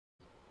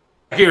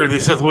Here, the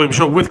Seth Williams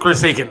Show with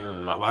Chris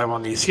Aiken, live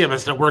on the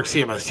CMS Network,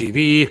 CMS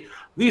TV,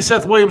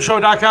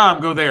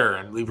 thesethwilliamsshow.com. Go there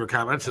and leave your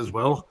comments as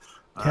well,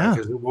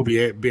 because it will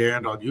be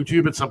banned on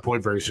YouTube at some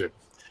point very soon.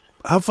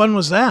 How fun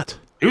was that?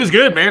 He was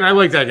good, man. I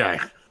like that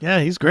guy. Yeah,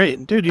 he's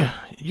great. Dude,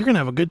 you're going to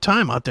have a good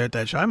time out there at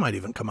that show. I might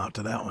even come out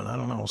to that one. I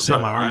don't know. We'll see how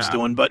my arm's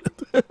doing, but...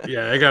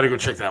 Yeah, I got to go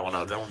check that one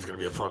out. That one's going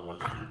to be a fun one.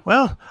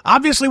 Well,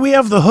 obviously we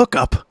have the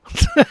hookup.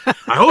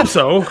 I hope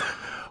so.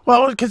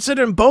 Well,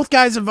 considering both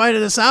guys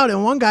invited us out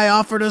and one guy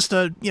offered us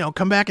to,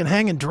 come back and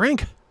hang and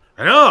drink.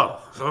 I know.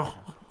 So,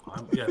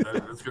 yeah,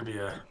 that's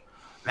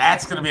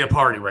going to be a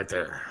party right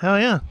there. Hell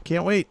yeah.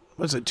 Can't wait.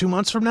 Was it 2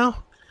 months from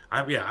now?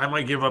 I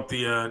might give up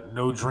the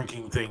no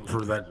drinking thing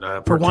for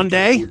that. For one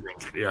day? Evening.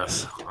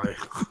 Yes.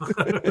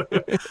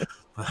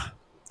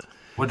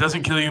 What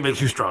doesn't kill you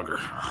makes you stronger.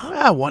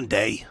 One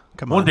day.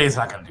 Come on. One day's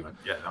not going to do it.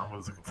 Yeah, I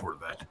was looking forward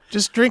to that.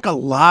 Just drink a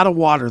lot of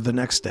water the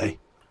next day.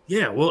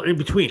 Yeah, well, in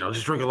between, I'll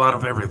just drink a lot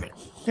of everything.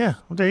 Yeah,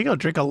 well, there you go.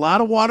 Drink a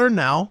lot of water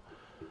now.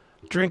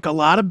 Drink a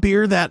lot of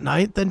beer that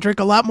night. Then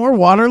drink a lot more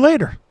water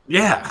later.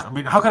 Yeah, I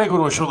mean, how can I go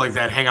to a show like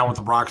that, hang out with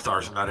the rock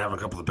stars, and not have a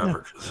couple of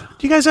beverages? Yeah.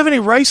 Do you guys have any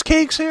rice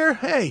cakes here?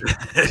 Hey.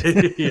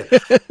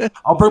 Yeah.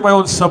 I'll bring my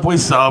own Subway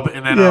sub,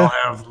 and then I'll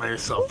have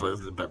myself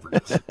the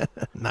beverages.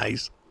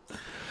 Nice.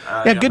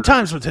 Good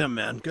times with him,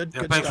 man. Good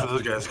thanks stuff. For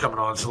those guys coming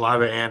on.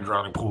 Saliva and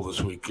Drowning Pool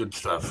this week. Good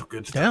stuff.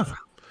 Good stuff. Yeah.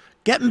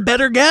 Getting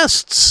better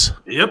guests.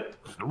 Yep.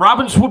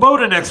 Robin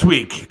Swoboda next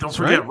week. Don't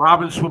forget,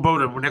 Robin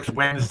Swoboda next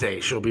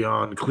Wednesday. She'll be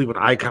on Cleveland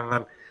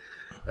Icon.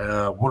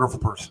 Wonderful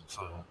person.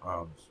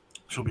 So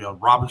she'll be on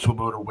Robin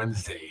Swoboda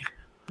Wednesday.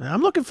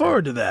 I'm looking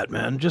forward to that,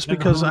 man. Just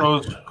because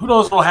who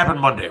knows what'll happen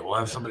Monday? We'll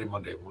have somebody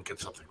Monday. We'll get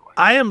something going.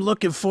 I am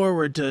looking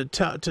forward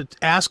to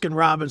asking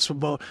Robin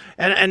Swoboda,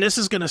 and this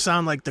is going to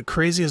sound like the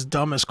craziest,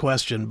 dumbest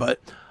question,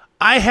 but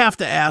I have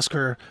to ask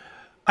her.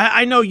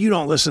 I know you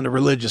don't listen to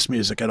religious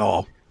music at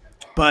all,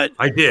 but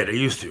I did. I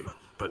used to.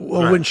 But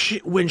well,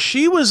 when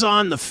she was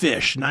on the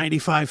Fish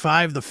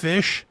 95.5, the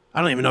Fish.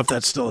 I don't even know if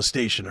that's still a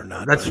station or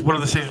not. That's one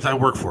of the stations I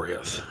work for.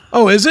 Yes.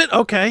 Oh, is it?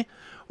 Okay.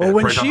 Well,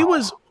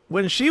 yeah,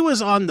 when she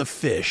was on the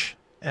Fish,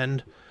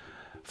 and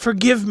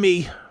forgive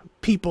me,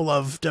 people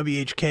of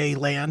WHK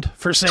land,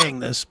 for saying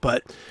this,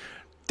 but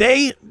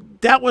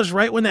that was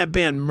right when that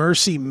band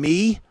Mercy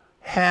Me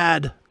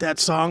had that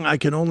song I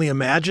Can Only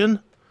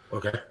Imagine.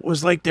 Okay.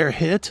 Was like their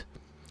hit,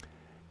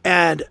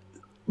 and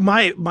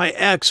my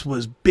ex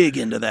was big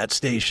into that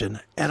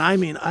station, and I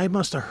mean I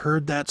must have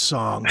heard that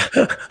song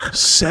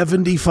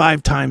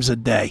 75 times a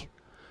day.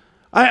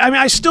 I mean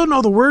I still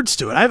know the words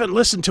to it. I haven't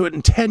listened to it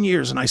in 10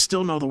 years, and I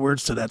still know the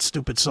words to that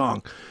stupid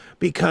song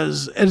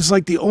because it's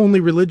like the only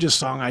religious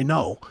song I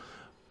know.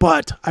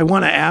 But I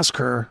want to ask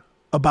her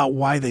about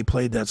why they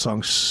played that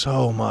song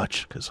so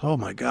much, because oh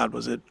my God,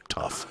 was it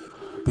tough.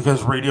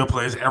 Because radio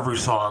plays every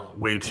song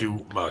way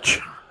too much.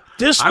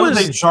 I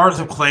was a Jars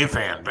of Clay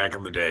fan back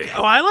in the day.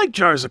 Oh, I like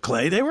Jars of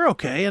Clay. They were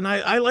okay. And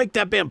I like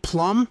that band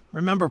Plum.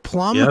 Remember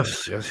Plum?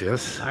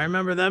 Yes. I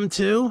remember them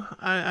too.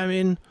 I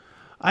mean,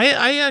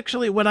 I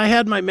actually, when I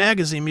had my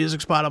magazine,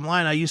 Music's Bottom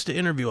Line, I used to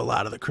interview a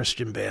lot of the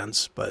Christian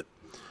bands. But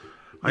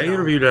I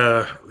interviewed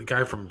the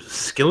guy from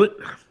Skillet.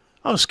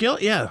 Oh,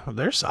 Skillet? Yeah,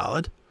 they're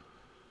solid.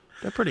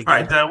 They're pretty good.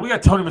 All right, we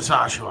got Tony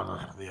Musachio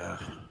on the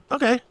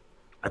okay.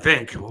 I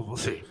think. We'll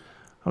see.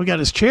 We got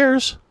his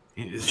chairs.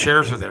 His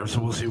chairs are there, so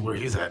we'll see where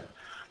he's at.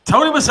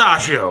 Tony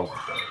Musachio.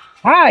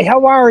 Hi,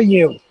 how are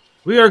you?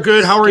 We are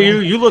good. How are you?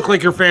 You look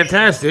like you're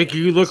fantastic.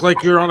 You look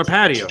like you're on a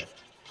patio.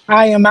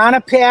 I am on a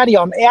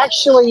patio. I'm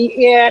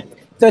actually at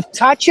the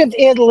Touch of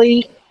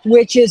Italy,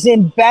 which is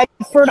in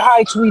Bedford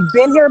Heights. We've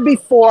been here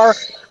before.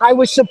 I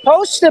was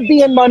supposed to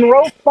be in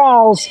Monroe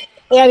Falls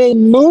at a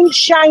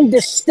moonshine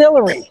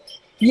distillery.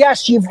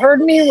 Yes, you've heard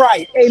me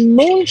right. A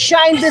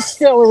moonshine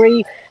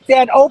distillery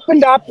that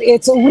opened up.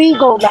 It's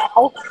illegal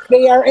now.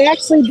 They are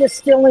actually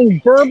distilling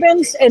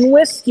bourbons and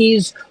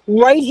whiskeys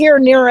right here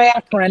near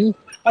Akron.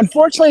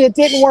 Unfortunately, it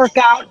didn't work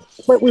out,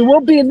 but we will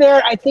be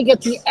there, I think,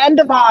 at the end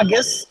of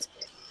August.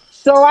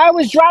 So I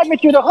was driving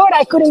through the hood.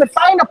 I couldn't even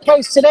find a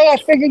place today. I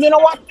figured, you know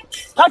what?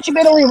 Touch of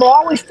Italy will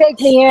always take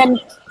me in.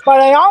 But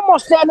I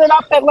almost ended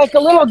up at like a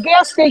little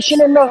gas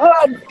station in the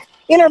hood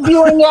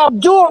interviewing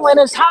Abdul and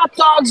his hot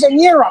dogs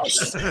and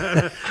gyros.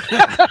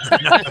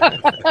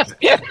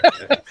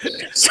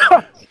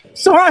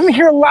 So I'm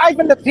here live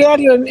in the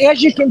patio, and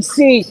as you can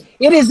see,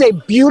 it is a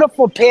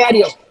beautiful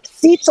patio.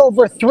 Seats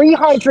over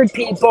 300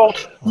 people.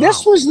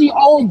 This was the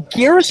old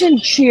Gears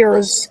and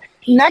Cheers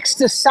next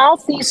to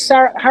Southeast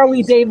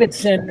Harley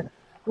Davidson,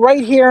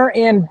 right here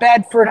in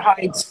Bedford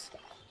Heights.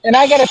 And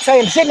I got to tell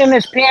you, I'm sitting in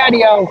this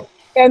patio,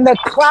 and the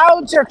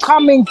clouds are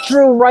coming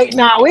through right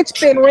now. It's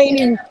been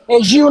raining,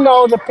 as you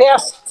know, the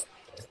past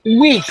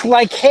week,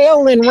 like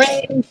hail and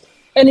rain.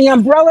 And the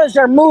umbrellas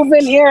are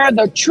moving here.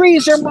 The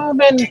trees are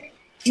moving.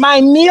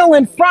 My meal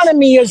in front of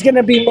me is going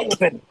to be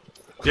moving.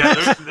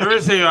 Yeah, there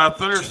is a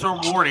thunderstorm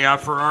warning out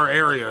for our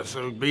area,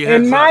 so be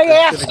and my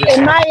ass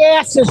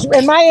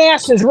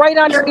is right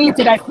underneath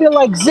it. I feel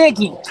like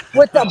Ziggy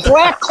with the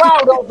black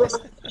cloud over.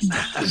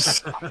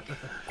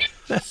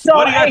 So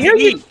what do you got to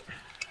eat?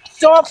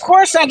 So, of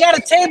course, I got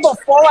a table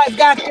full. I've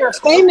got their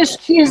famous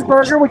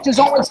cheeseburger, which is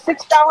only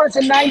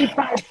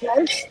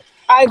 $6.95.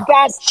 I've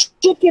got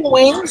chicken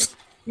wings,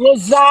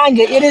 lasagna.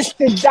 It is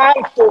to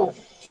die for.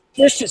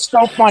 This is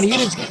so funny. It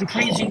is getting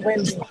crazy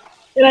windy.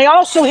 And I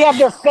also have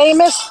their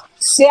famous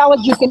salad.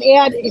 You can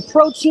add a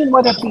protein,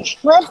 whether it be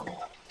shrimp,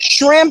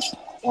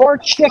 or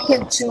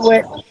chicken to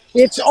it.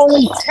 It's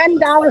only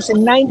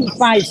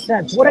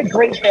 $10.95. What a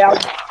great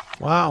value.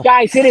 Wow.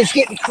 Guys, it is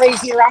getting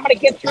crazier. I'm going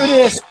to get through to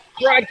this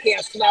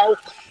broadcast now.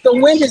 The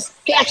wind is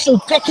actually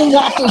picking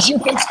up, as you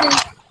can see.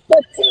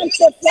 The tents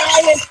are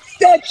flying.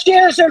 The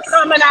chairs are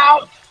coming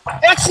out.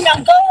 Actually,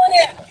 I'm going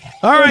in.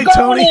 All right,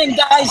 Tony. In,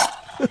 guys.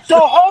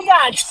 So hold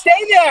on. Stay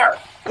there.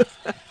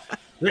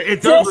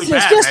 It does look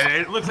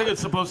bad. It looks like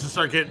it's supposed to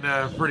start getting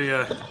pretty...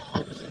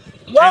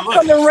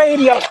 Welcome to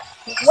radio.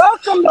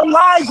 Welcome to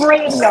live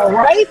radio,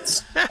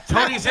 right?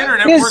 Tony's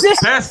internet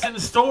works best in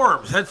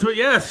storms. That's what.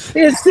 Yes.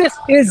 Is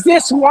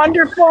this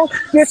wonderful? Hold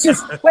on, guys.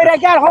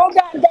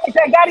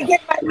 I got to get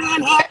my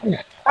Manhattan.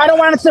 I don't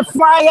want it to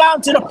fly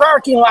out to the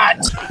parking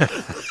lot.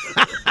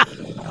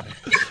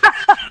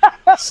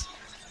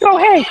 So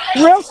hey,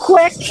 real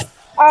quick,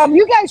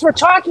 you guys were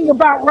talking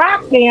about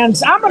rock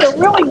bands. I'm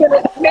really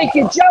gonna make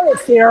you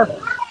jealous here.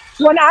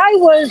 When I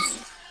was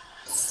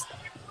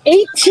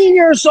 18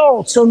 years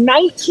old, so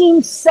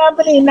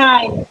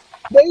 1979,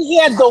 they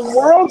had the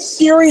World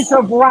Series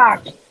of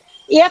Rock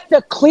at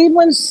the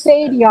Cleveland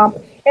Stadium,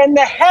 and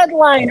the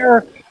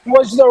headliner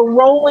was the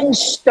Rolling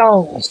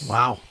Stones.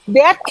 Wow.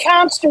 That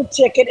concert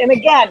ticket, and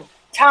again,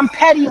 Tom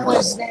Petty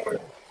was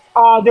there.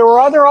 There were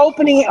other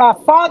opening,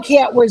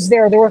 Foghat was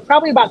there. There were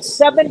probably about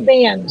 7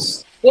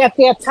 bands at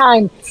that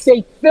time.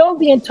 They filled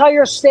the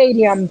entire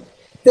stadium.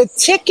 The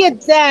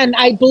ticket then,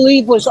 I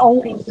believe, was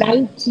only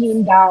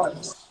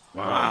 $19.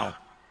 Wow.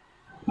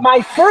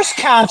 My first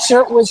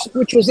concert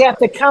which was at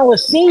the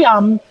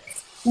Coliseum,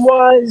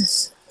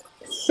 was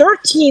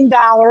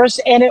 $13,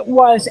 and it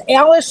was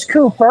Alice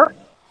Cooper.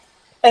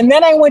 And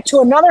then I went to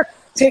another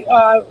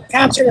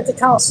concert at the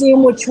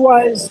Coliseum, which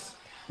was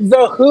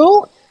The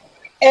Who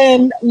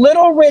and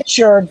Little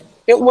Richard.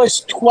 It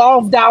was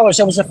 $12.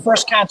 That was the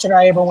first concert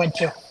I ever went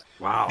to.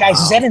 Wow. Guys,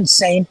 is that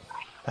insane?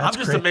 I'm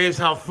just amazed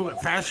how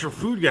fast your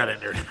food got in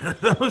there.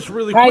 That was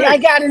really quick. I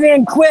got it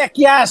in quick,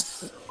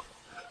 yes.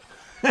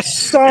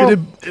 So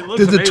did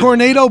the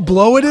tornado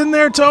blow it in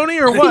there, Tony,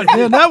 or what?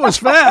 Man, that was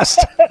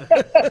fast.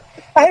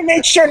 I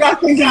made sure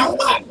nothing got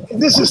wet.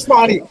 This is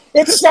funny.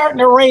 It's starting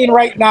to rain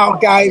right now,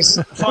 guys.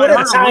 So what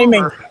a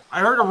timing.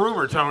 I heard a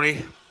rumor,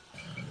 Tony.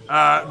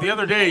 The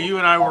other day, you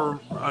and I were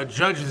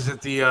judges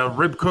at the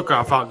rib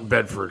cook-off out in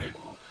Bedford.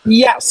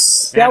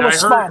 Yes, that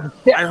was fun.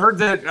 I heard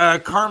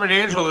that Carmen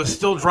Angela is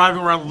still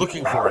driving around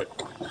looking for it.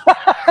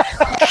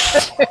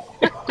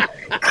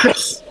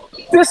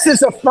 This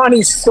is a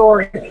funny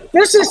story.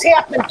 This has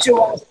happened to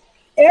us.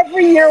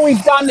 Every year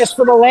we've done this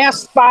for the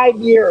last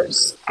 5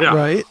 years. Yeah.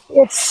 Right.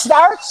 It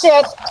starts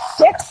at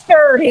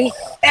 6:30,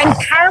 and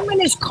Carmen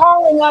is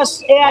calling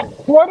us at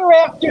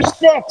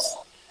 6:15.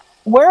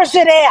 Where's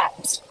it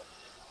at?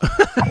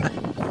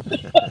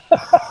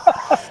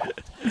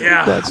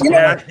 Yeah.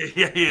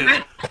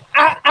 Yeah.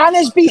 On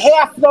his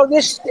behalf, though,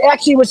 this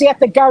actually was at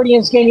the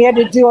Guardians game. He had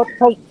to do a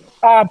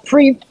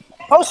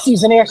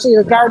postseason, actually,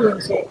 the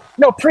Guardians game.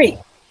 No,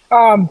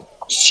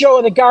 show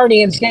of the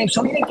Guardians game.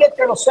 So we didn't get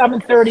there till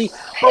 7:30,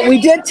 but we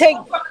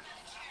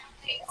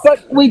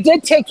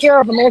did take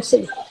care of them.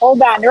 Actually,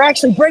 hold on. They're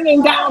actually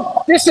bringing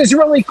down. This is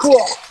really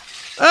cool.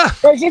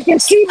 As you can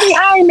see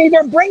behind me,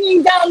 they're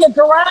bringing down the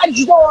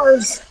garage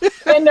doors,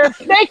 and they're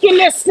making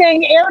this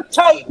thing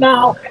airtight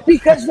now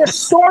because the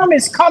storm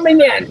is coming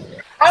in.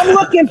 I'm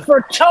looking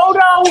for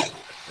Toto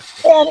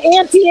and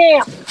Auntie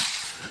Amp.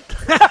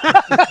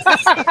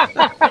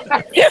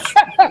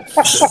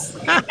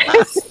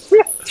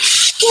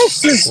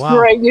 This is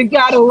great. You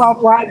gotta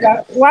love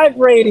live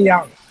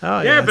radio.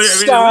 Oh, yeah, but I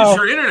mean, at least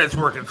your internet's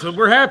working, so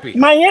we're happy.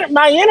 My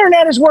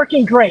internet is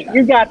working great.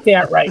 You got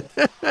that right.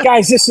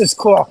 Guys, this is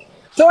cool.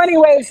 So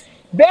anyways,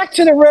 back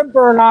to the rib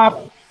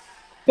burn-off.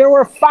 There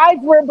were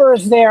 5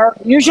 ribbers there.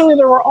 Usually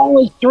there were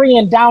only 3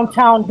 in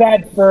downtown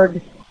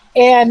Bedford.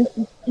 And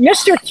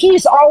Mr.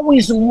 T's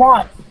always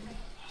won.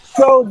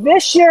 So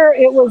this year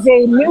it was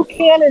a new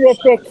candidate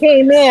that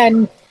came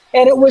in,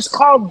 and it was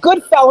called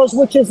Goodfellas,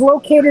 which is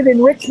located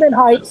in Richmond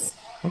Heights.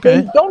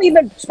 Okay. They don't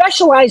even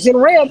specialize in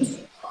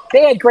ribs.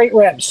 They had great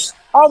ribs.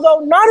 Although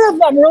none of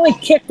them really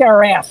kicked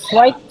our ass,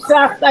 right,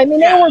 Seth? I mean,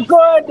 they were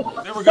good.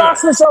 The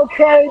sauce was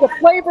okay. The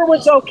flavor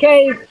was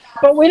okay.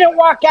 But we didn't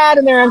walk out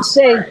in there and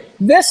say,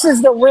 this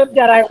is the rib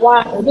that I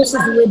want, or this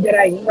is the rib that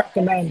I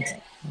recommend.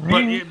 But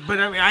I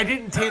mean, I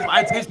didn't taste.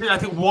 I tasted, I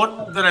think,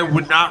 one that I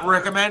would not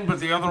recommend, but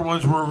the other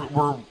ones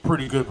were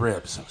pretty good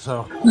ribs.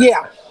 So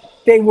yeah,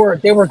 they were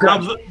good.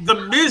 Now,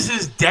 the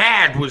Miz's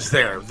dad was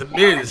there. The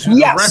Miz,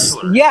 the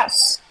wrestler.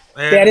 Yes.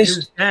 And that is,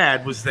 his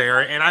dad was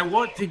there, and I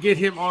want to get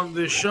him on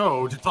this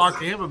show to talk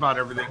to him about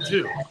everything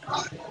too.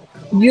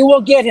 You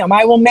will get him.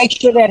 I will make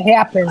sure that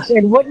happens.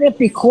 And wouldn't it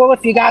be cool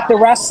if you got the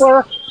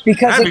wrestler?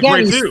 Because again,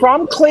 he's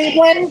from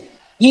Cleveland.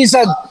 He's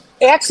a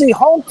actually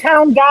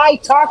hometown guy,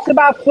 talked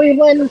about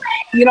Cleveland,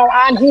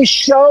 on his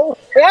show.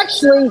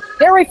 Actually,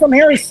 Harry from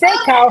Harry's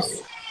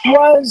Steakhouse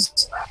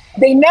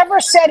they never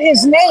said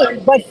his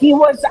name, but he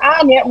was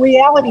on that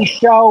reality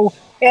show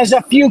as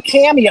a few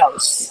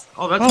cameos,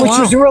 which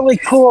was really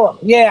cool.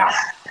 Yeah.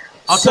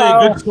 I'll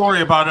tell you a good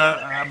story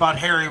about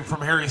Harry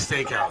from Harry's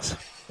Steakhouse.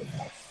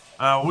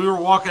 We were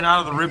walking out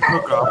of the rib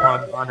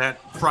cook-off on that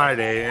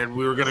Friday, and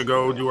we were going to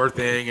go do our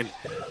thing, and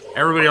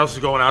everybody else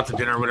was going out to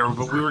dinner or whatever,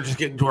 but we were just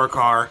getting to our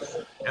car,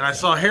 and I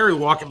saw Harry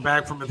walking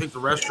back from, I think, the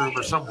restroom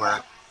or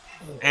somewhere,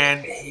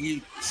 and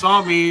he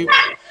saw me,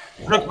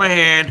 shook my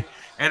hand,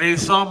 and he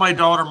saw my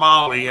daughter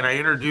Molly, and I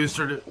introduced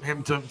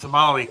him to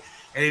Molly,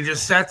 and he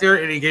just sat there,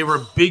 and he gave her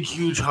a big,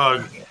 huge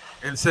hug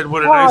and said, it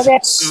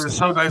was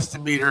so nice to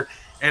meet her,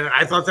 and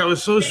I thought that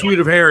was so sweet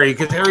of Harry,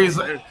 because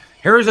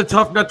Harry's a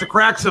tough nut to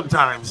crack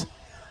sometimes.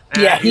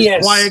 And he is.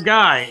 He's a quiet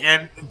guy.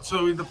 And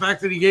so the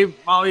fact that he gave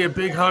Molly a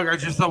big hug, I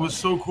just thought was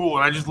so cool.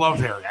 And I just love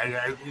Harry.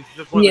 He's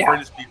just one of the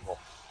greatest people.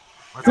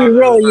 He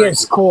really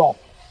is cool.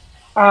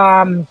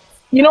 You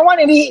know what?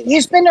 And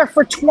he's been there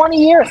for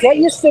 20 years. That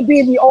used to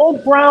be the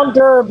old Brown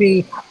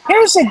Derby.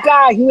 Here's a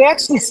guy who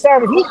actually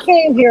started. He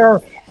came here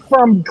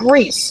from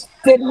Greece,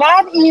 did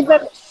not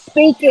even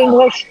speak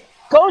English,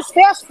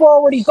 fast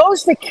forward, he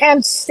goes to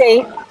Kent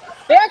State.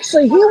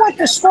 Actually, he went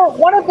to school.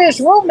 One of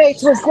his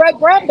roommates was Greg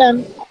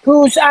Brendan,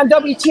 who's on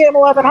WTM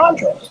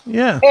 1100.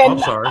 Yeah. And I'm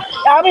sorry.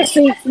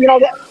 Obviously,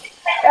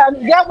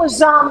 that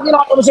was,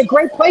 it was a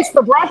great place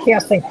for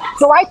broadcasting.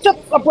 So I took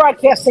a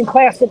broadcasting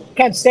class at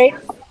Kent State.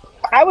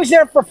 I was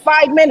there for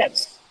 5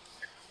 minutes.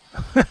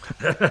 And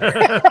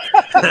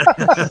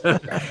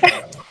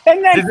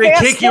then did they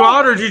kick you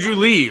out or did you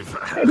leave?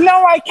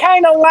 No, I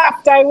kind of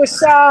left. I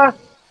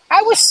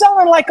was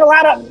selling like a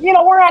lot of,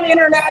 we're on the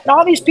internet and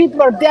all these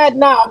people are dead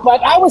now,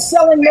 but I was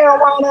selling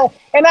marijuana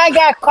and I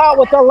got caught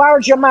with a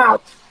large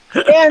amount.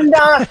 And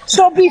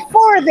so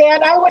before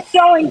that, I was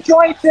selling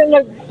joints in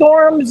the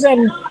dorms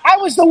and I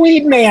was the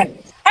weed man.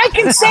 I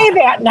can say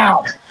that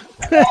now.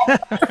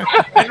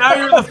 And now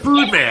you're the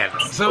food man.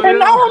 And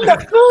now I'm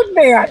the food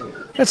man.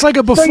 It's like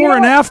a before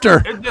and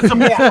after. It's a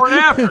before and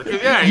after.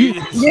 Yeah,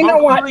 you know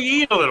what?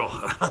 Eat a little.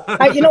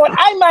 You know what?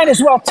 I might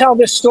as well tell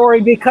this story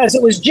because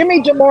it was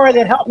Jimmy DeMora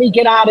that helped me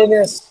get out of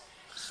this.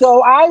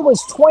 So I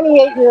was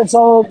 28 years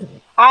old.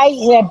 I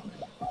had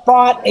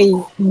bought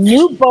a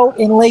new boat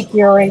in Lake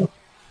Erie,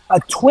 a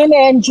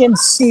twin-engine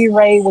Sea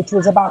Ray, which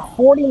was about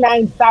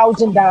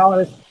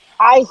 $49,000.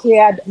 I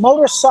had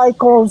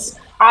motorcycles.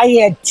 I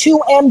had 2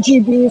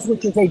 MGBs,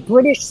 which is a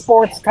British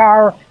sports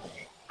car.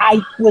 I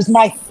was in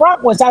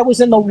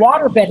the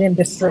waterbed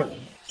industry.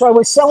 So I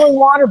was selling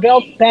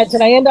waterbeds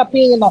and I ended up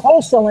being in the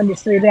wholesale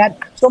industry of that.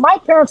 So my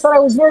parents thought I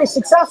was very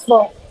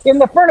successful in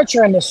the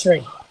furniture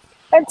industry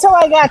until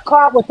I got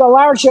caught with a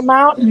large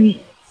amount. And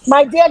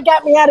my dad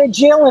got me out of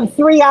jail in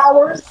 3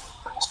 hours.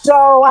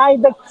 So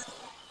the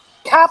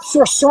cops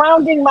were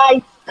surrounding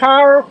my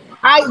car.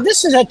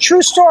 This is a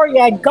true story.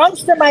 I had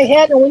guns to my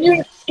head. And when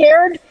you're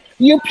scared,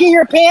 you pee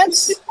your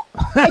pants.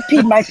 I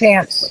peed my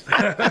pants.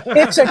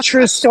 It's a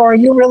true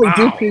story. You really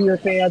do pee your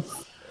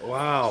pants.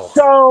 Wow.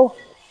 So,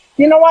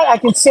 you know what? I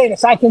can say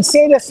this. I can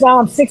say this now.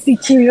 I'm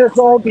 62 years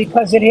old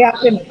because it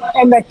happened.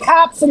 And the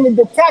cops and the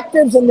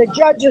detectives and the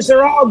judges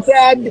are all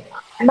dead.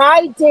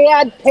 My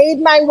dad paid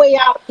my way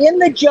out in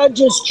the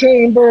judges'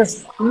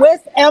 chambers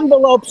with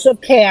envelopes of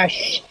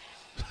cash.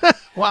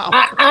 Wow.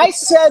 I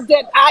said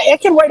that I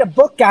can write a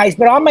book, guys,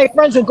 but all my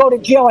friends would go to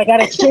jail. I got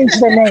to change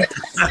their name.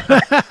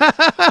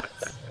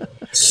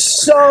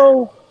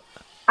 So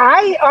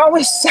I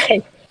always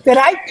say that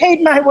I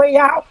paid my way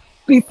out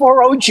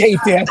before OJ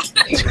did.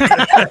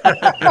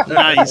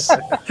 Nice.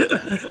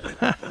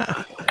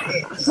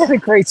 What a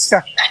great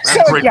story.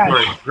 So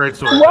great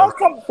story.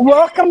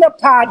 Welcome to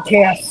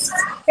podcasts.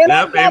 And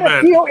I've got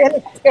a few,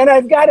 and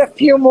I've got a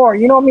few more.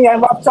 You know me, I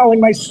love telling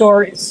my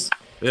stories.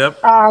 Yep.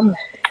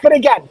 But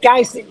again,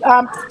 guys,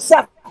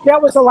 Seth,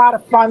 that was a lot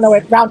of fun though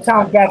at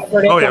downtown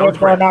Bedford. Oh yeah, it was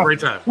great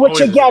time. Which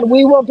again,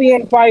 we will be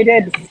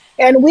invited.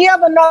 And we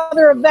have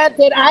another event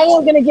that I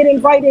am going to get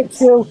invited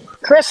to.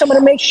 Chris, I'm going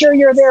to make sure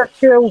you're there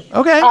too.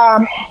 Okay.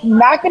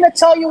 Not going to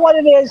tell you what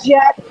it is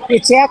yet.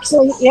 It's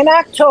actually in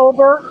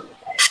October.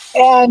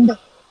 And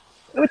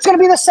it's going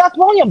to be the Seth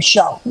Williams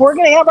Show. We're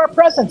going to have our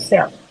presence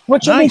there,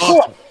 which will be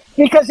cool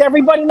because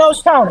everybody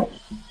knows Tony.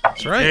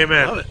 That's right.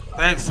 Amen.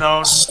 Thanks,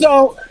 Tony.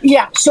 So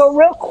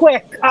real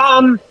quick,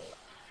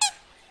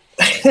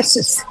 this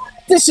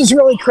is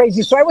really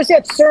crazy. So I was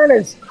at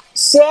Cerna's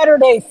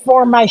Saturday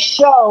for my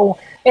show,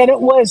 and it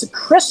was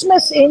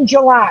Christmas in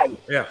July.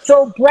 Yeah.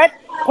 So Brett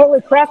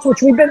Holycraft,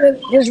 which we've been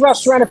in his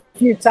restaurant a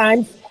few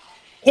times,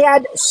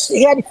 had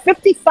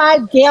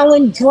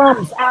 55-gallon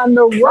drums on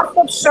the roof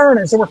of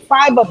Cerna's. There were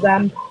 5 of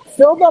them.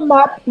 Filled them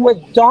up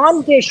with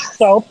Dawn dish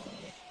soap,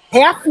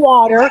 half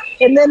water,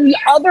 and then the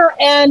other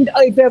end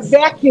of the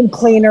vacuum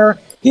cleaner,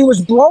 he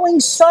was blowing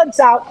suds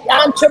out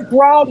onto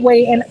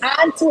Broadway and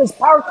onto his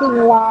parking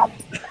lot.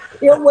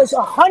 It was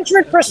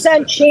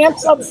 100%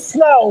 chance of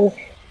snow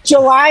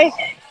July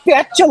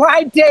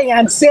day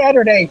on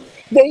Saturday.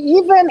 They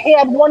even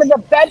had one of the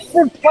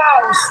Bedford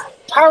plows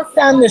parked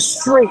on the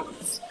street.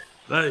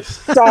 Nice.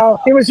 So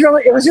it was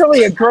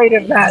really a great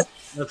event.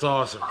 That's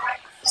awesome.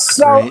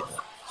 So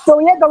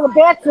we had the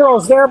Labatt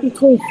girls there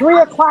between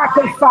 3 o'clock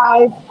and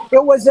 5.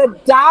 It was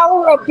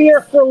 $1 a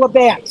beer for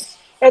Labatt's.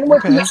 And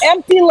with the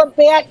empty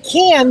Labatt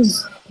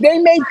cans, they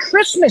made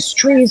Christmas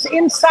trees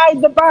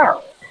inside the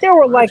bar. There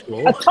were like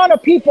a ton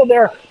of people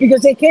there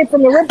because they came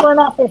from the rib burn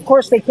off, and of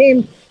course they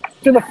came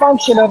to the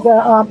function of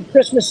the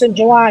Christmas in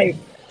July.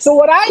 So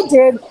what I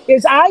did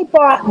is I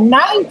bought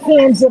 9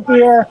 cans of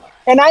beer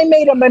and I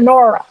made a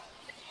menorah.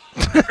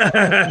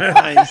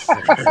 Nice.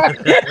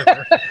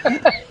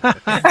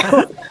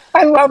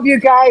 I love you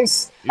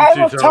guys.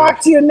 I will talk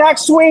to you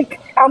next week.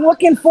 I'm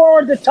looking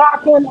forward to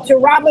talking to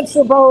Robin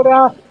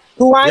Svoboda,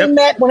 who I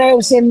met when I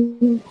was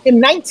in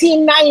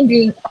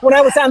 1990 when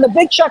I was on the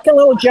Big Chuck and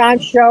Little John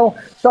show.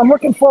 So I'm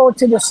looking forward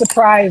to the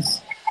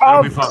surprise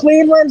of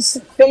Cleveland's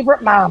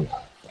favorite mom,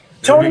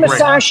 Tony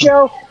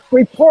Musachio,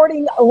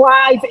 reporting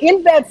live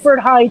in Bedford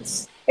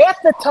Heights at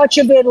the Touch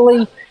of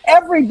Italy.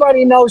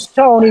 Everybody knows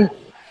Tony.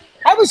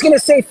 I was going to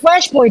say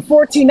Flashpoint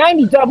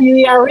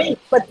 1490 WERE,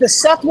 but the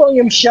Seth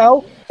Williams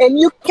Show. And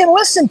you can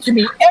listen to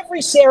me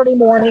every Saturday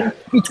morning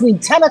between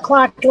 10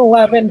 o'clock and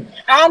 11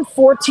 on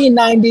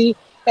 1490.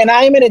 And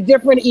I am in a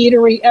different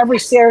eatery every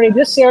Saturday.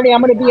 This Saturday,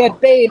 I'm going to be at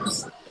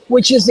Babe's,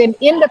 which is in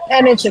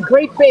Independence, a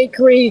great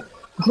bakery,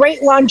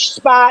 great lunch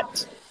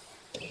spot.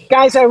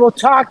 Guys, I will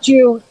talk to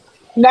you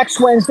next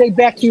Wednesday.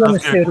 Back to you in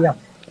the studio.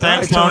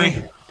 Thanks, Tony.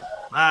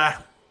 There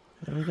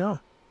we go.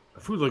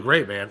 The food looked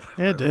great, man.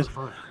 Yeah, it did.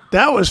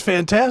 That was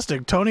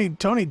fantastic. Tony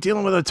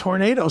dealing with a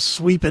tornado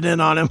sweeping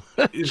in on him.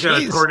 He's got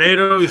a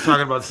tornado. He's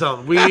talking about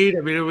selling weed.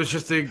 I mean, it was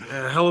just a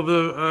hell of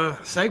a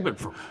segment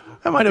from him.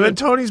 That might have been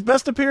Tony's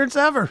best appearance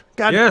ever.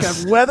 Got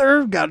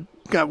weather, got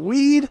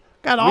weed,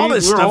 got all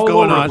this stuff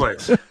going on.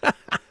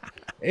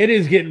 It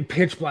is getting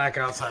pitch black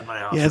outside my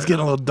house. Yeah, it's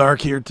getting a little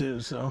dark here too.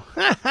 So,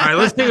 all right,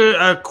 let's take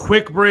a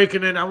quick break,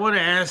 and then I want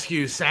to ask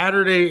you.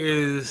 Saturday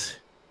is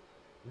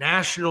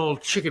National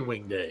Chicken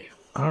Wing Day.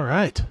 All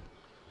right.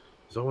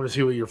 So I want to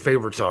see what your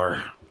favorites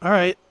are. All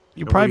right,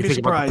 you'll probably be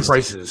surprised. About the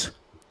prices.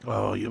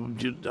 Oh, you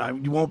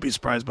won't be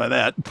surprised by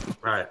that.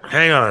 All right,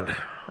 hang on. All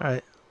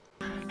right.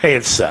 Hey,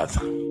 it's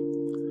Seth,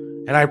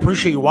 and I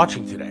appreciate you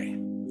watching today.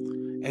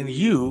 And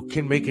you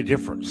can make a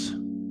difference.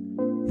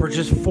 For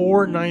just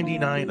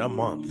 $4.99 a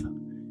month,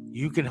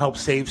 you can help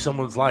save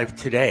someone's life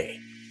today.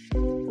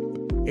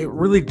 It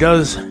really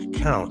does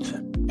count.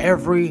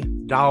 Every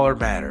dollar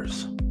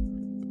matters.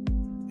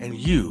 And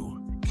you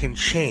can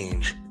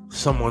change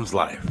someone's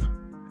life.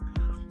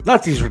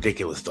 Not these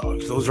ridiculous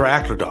dogs. Those are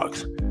actor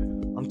dogs.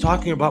 I'm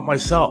talking about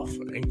myself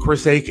and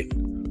Chris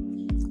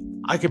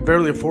Aiken. I can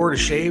barely afford a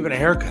shave and a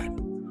haircut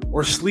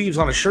or sleeves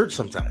on a shirt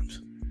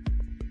sometimes.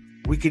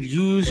 We could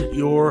use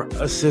your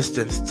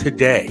assistance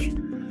today.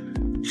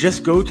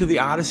 Just go to the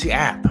Odyssey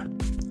app.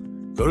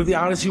 Go to the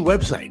Odyssey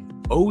website.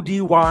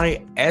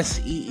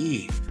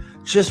 ODYSEE.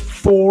 Just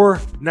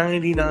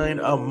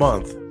 $4.99 a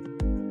month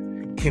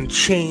can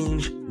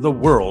change the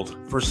world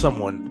for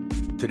someone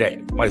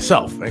today.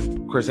 Myself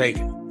and Chris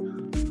Aiken.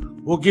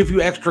 We'll give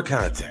you extra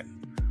content.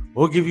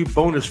 We'll give you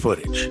bonus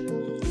footage.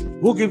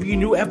 We'll give you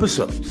new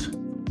episodes.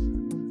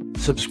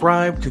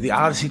 Subscribe to the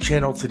Odyssey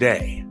channel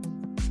today.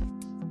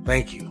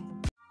 Thank you.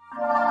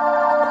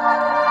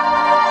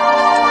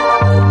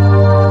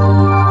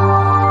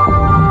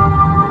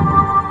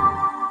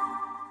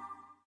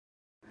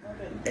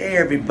 Hey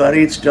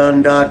everybody, it's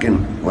Don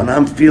Dockin. When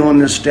I'm feeling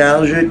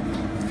nostalgic,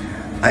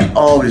 I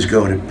always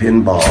go to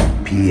Pinball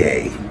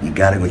PA. You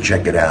gotta go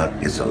check it out.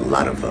 It's a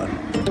lot of fun.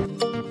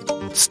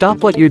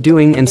 Stop what you're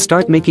doing and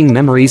start making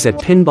memories at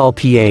Pinball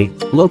PA,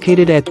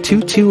 located at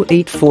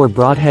 2284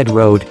 Broadhead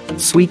Road,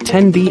 Suite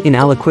 10B in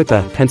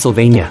Aliquippa,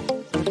 Pennsylvania.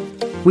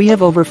 We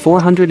have over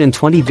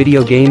 420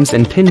 video games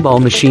and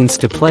pinball machines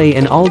to play,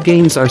 and all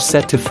games are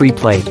set to free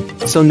play,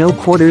 so no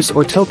quarters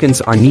or tokens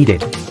are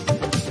needed.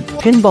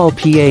 Pinball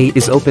PA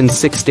is open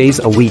 6 days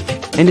a week,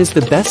 and is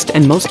the best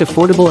and most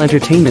affordable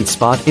entertainment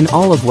spot in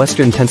all of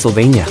Western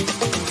Pennsylvania.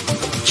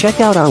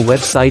 Check out our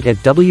website at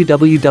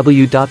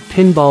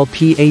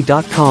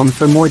www.pinballpa.com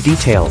for more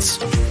details.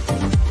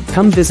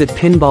 Come visit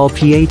Pinball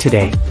PA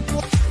today.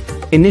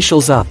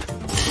 Initials up.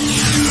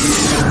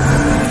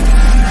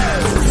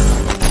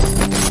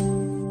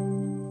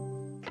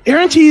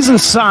 Aaron Tees and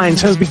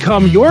Signs has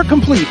become your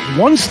complete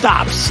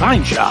one-stop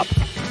sign shop.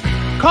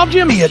 Call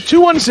Jimmy at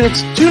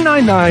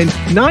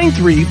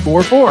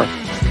 216-299-9344.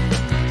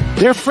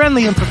 Their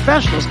friendly and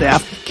professional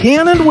staff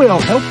can and will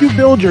help you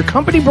build your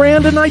company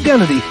brand and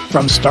identity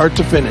from start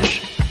to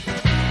finish.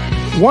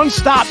 One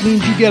stop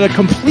means you get a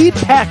complete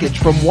package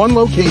from one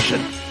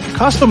location.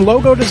 Custom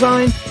logo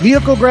design,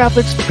 vehicle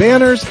graphics,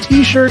 banners,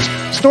 t-shirts,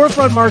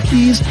 storefront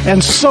marquees,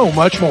 and so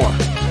much more.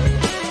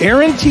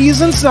 Aaron Tees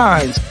and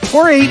Signs,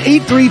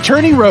 4883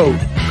 Turney Road.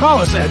 Call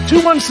us at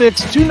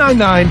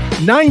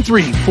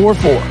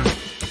 216-299-9344.